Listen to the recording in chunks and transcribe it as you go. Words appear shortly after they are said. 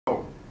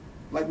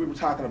like we were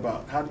talking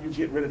about, how do you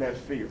get rid of that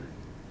fear?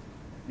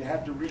 You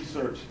have to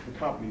research the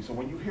company. So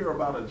when you hear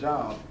about a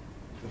job,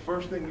 the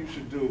first thing you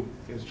should do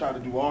is try to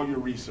do all your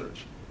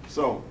research.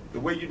 So the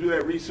way you do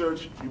that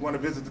research, you want to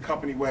visit the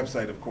company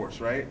website, of course,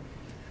 right?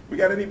 We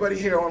got anybody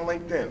here on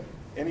LinkedIn?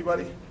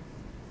 Anybody?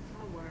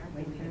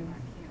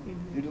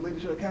 You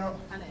deleted your account?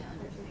 I didn't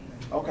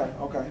understand.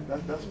 Okay,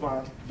 that's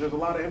fine. There's a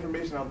lot of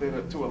information out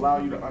there to allow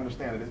you to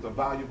understand it. It's a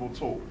valuable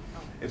tool.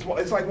 It's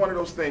like one of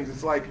those things.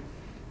 It's like,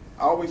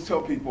 I always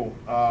tell people,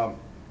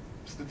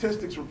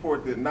 statistics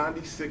report that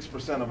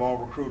 96% of all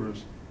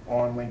recruiters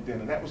are on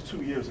LinkedIn, and that was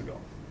 2 years ago.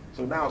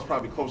 So now it's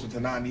probably closer to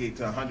 98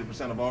 to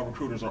 100% of all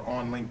recruiters are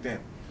on LinkedIn.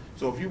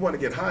 So if you want to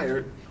get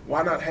hired,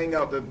 why not hang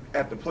out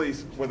at the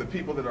place where the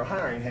people that are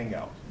hiring hang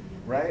out,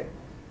 right?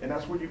 And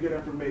that's where you get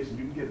information.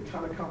 You can get a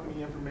ton of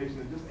company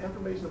information and just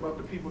information about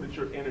the people that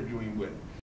you're interviewing with.